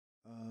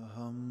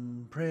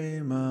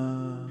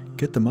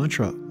Get the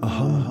mantra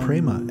Aham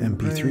Prema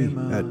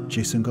MP3 at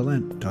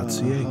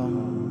JasonGallant.ca.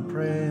 Aham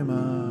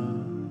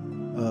Prema,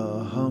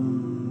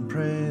 Aham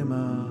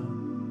Prema,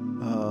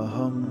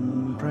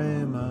 Aham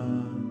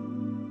Prema,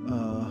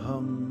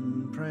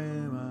 Aham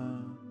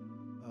Prema.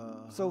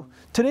 So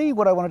today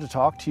what I wanted to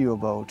talk to you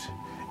about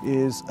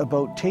is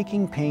about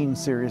taking pain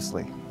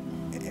seriously.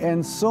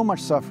 And so much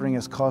suffering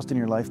is caused in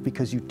your life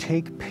because you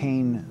take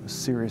pain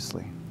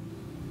seriously.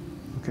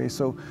 Okay,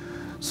 so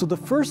the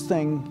first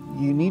thing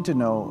you need to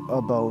know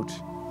about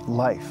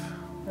life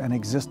and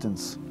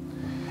existence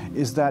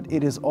is that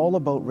it is all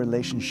about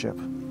relationship.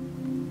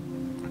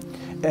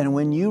 And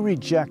when you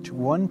reject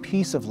one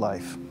piece of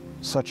life,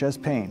 such as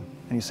pain,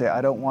 and you say, I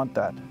don't want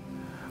that,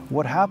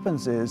 what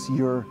happens is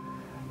you're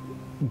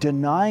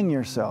denying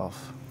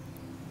yourself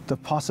the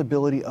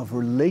possibility of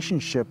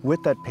relationship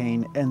with that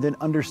pain and then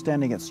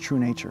understanding its true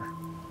nature.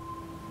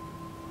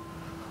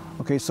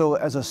 Okay, so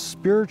as a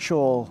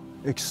spiritual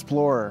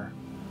explorer,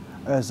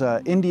 as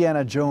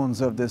Indiana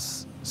Jones of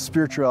this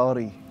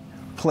spirituality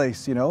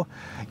place,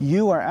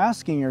 you are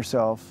asking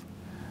yourself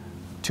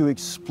to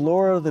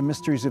explore the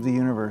mysteries of the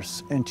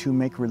universe and to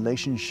make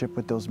relationship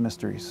with those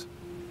mysteries.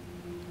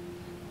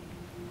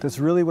 That's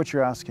really what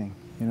you're asking.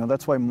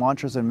 That's why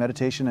mantras and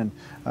meditation and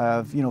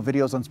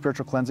videos on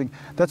spiritual cleansing,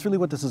 that's really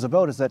what this is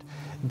about, is that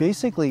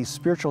basically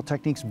spiritual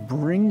techniques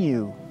bring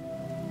you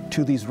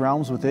to these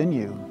realms within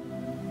you.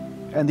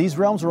 And these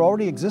realms are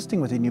already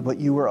existing within you, but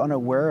you were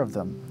unaware of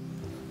them.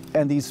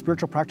 And these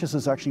spiritual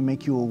practices actually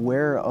make you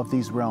aware of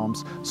these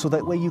realms, so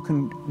that way you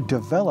can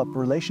develop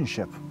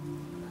relationship.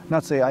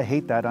 Not say, I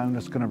hate that, I'm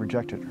just going to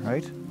reject it,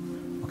 right?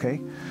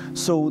 Okay?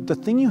 So the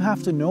thing you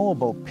have to know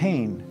about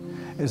pain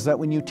is that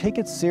when you take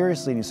it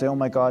seriously and you say, oh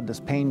my God,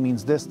 this pain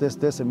means this,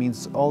 it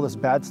means all this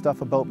bad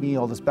stuff about me,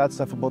 all this bad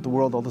stuff about the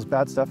world, all this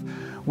bad stuff,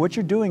 what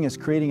you're doing is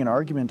creating an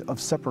argument of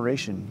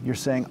separation. You're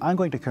saying, I'm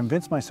going to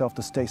convince myself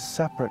to stay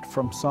separate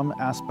from some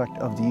aspect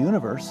of the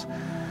universe,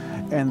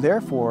 and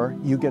therefore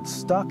you get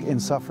stuck in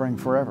suffering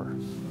forever.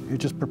 It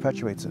just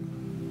perpetuates it.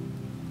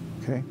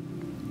 Okay?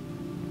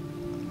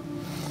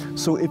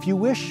 So if you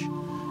wish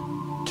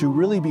to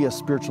really be a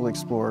spiritual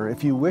explorer,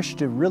 if you wish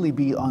to really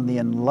be on the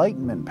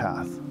enlightenment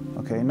path,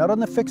 okay, not on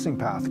the fixing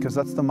path, because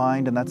that's the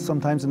mind, and that's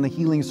sometimes in the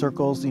healing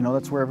circles,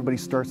 that's where everybody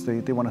starts.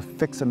 They want to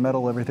fix and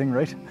meddle everything,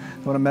 right?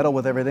 They want to meddle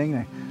with everything.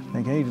 They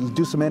think, hey,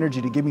 do some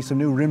energy to give me some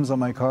new rims on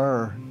my car,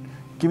 or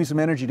give me some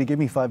energy to give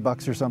me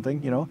 $5 or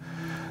something,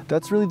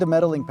 That's really the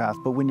meddling path.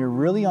 But when you're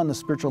really on the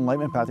spiritual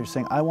enlightenment path, you're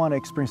saying, I want to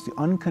experience the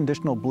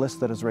unconditional bliss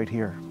that is right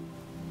here.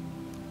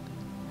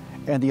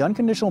 And the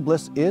unconditional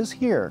bliss is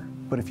here,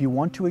 but if you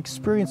want to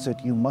experience it,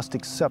 you must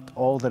accept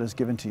all that is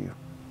given to you.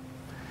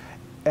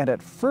 And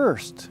at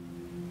first,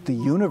 the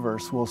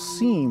universe will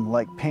seem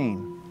like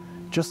pain.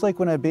 Just like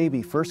when a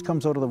baby first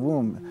comes out of the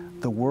womb,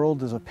 the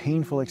world is a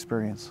painful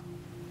experience.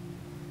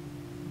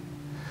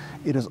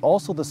 It is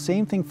also the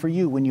same thing for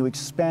you when you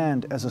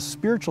expand as a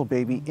spiritual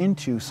baby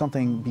into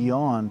something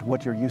beyond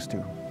what you're used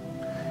to.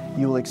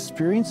 You will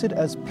experience it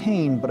as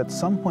pain, but at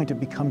some point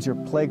it becomes your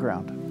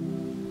playground.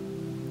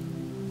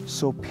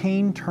 So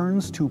pain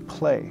turns to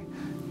play.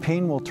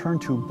 Pain will turn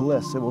to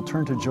bliss. It will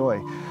turn to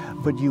joy.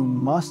 But you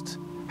must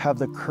have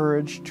the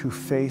courage to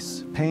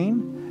face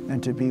pain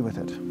and to be with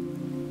it.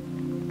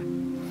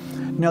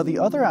 Now, the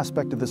other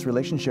aspect of this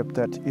relationship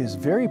that is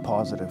very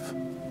positive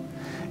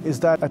is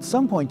that at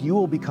some point you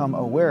will become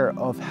aware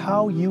of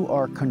how you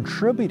are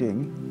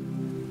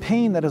contributing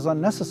pain that is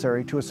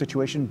unnecessary to a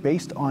situation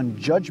based on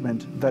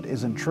judgment that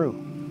isn't true.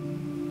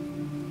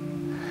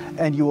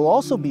 And you will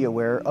also be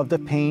aware of the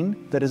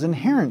pain that is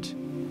inherent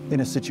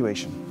in a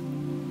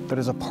situation, that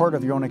is a part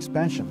of your own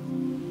expansion.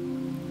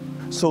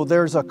 So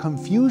there's a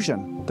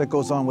confusion that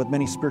goes on with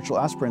many spiritual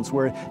aspirants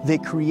where they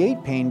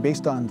create pain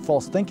based on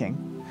false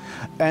thinking,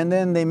 and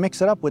then they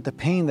mix it up with the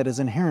pain that is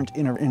inherent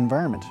in an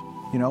environment.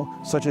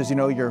 Such as,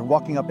 you're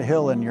walking up a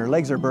hill and your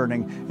legs are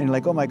burning and you're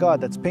like, oh my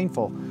God, that's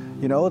painful.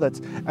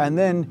 And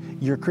then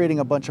you're creating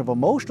a bunch of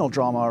emotional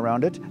drama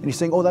around it and you're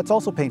saying, oh, that's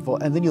also painful.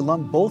 And then you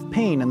lump both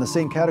pain in the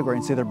same category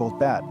and say they're both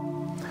bad.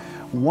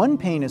 One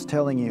pain is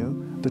telling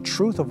you the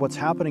truth of what's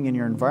happening in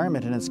your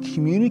environment, and it's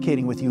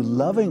communicating with you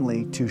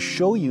lovingly to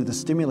show you the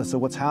stimulus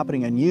of what's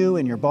happening in you,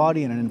 in your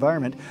body, in an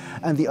environment.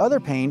 And the other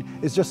pain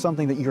is just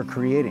something that you're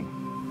creating.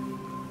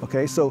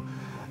 Okay, so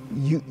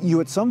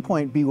you at some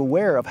point be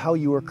aware of how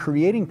you are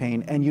creating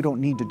pain, and you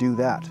don't need to do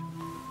that.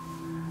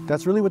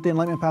 That's really what the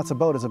Enlightenment Path's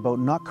about, is about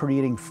not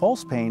creating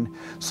false pain,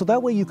 so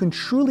that way you can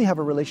truly have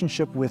a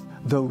relationship with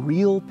the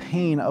real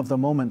pain of the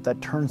moment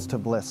that turns to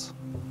bliss.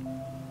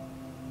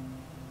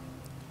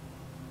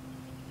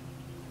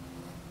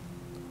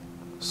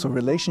 So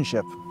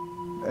relationship,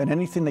 and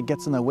anything that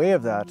gets in the way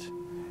of that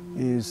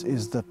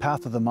is the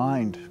path of the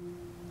mind.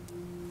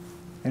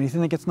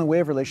 Anything that gets in the way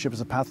of relationship is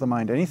the path of the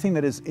mind. Anything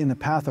that is in the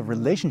path of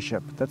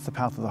relationship, that's the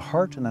path of the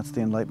heart, and that's the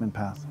enlightenment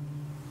path.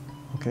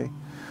 Okay?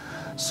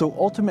 So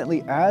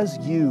ultimately, as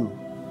you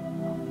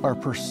are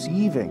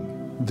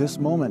perceiving this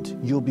moment,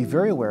 you'll be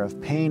very aware of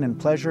pain and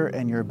pleasure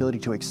and your ability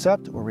to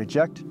accept or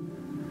reject.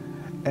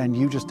 and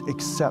you just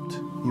accept.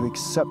 You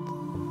accept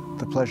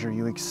the pleasure,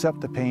 you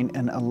accept the pain,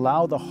 and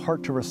allow the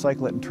heart to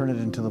recycle it and turn it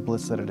into the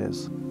bliss that it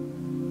is.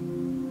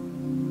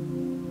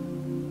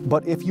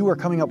 But if you are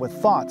coming up with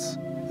thoughts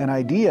and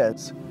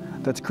ideas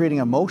that's creating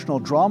emotional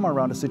drama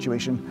around a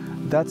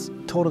situation, that's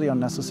totally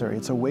unnecessary.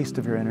 It's a waste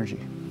of your energy,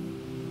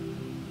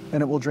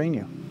 and it will drain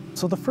you.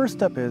 So the first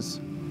step is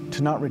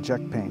to not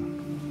reject pain.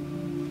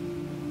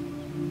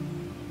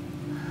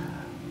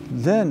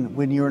 Then,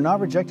 when you're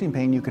not rejecting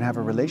pain, you can have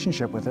a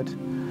relationship with it,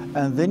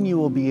 and then you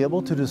will be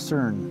able to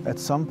discern at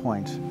some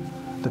point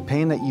the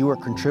pain that you are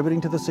contributing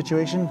to the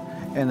situation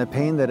and the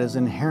pain that is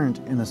inherent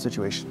in the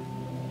situation.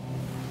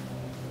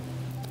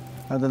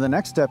 And then the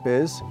next step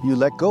is you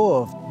let go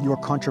of your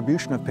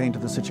contribution of pain to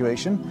the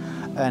situation,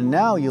 and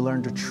now you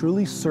learn to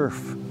truly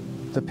surf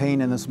the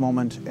pain in this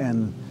moment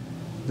and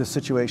the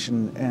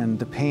situation and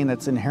the pain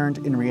that's inherent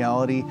in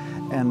reality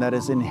and that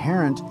is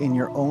inherent in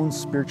your own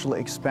spiritual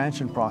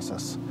expansion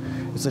process.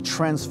 It's a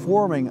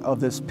transforming of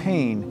this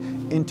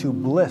pain into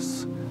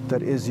bliss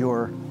that is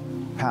your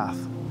path.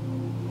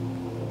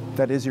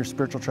 That is your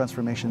spiritual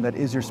transformation. That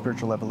is your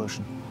spiritual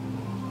evolution.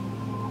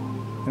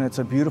 And it's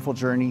a beautiful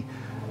journey.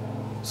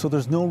 So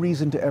there's no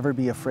reason to ever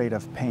be afraid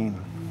of pain.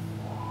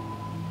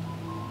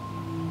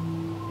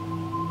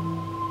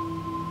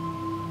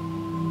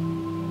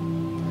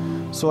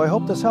 So I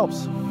hope this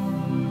helps.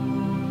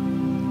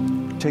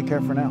 Take care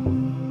for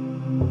now.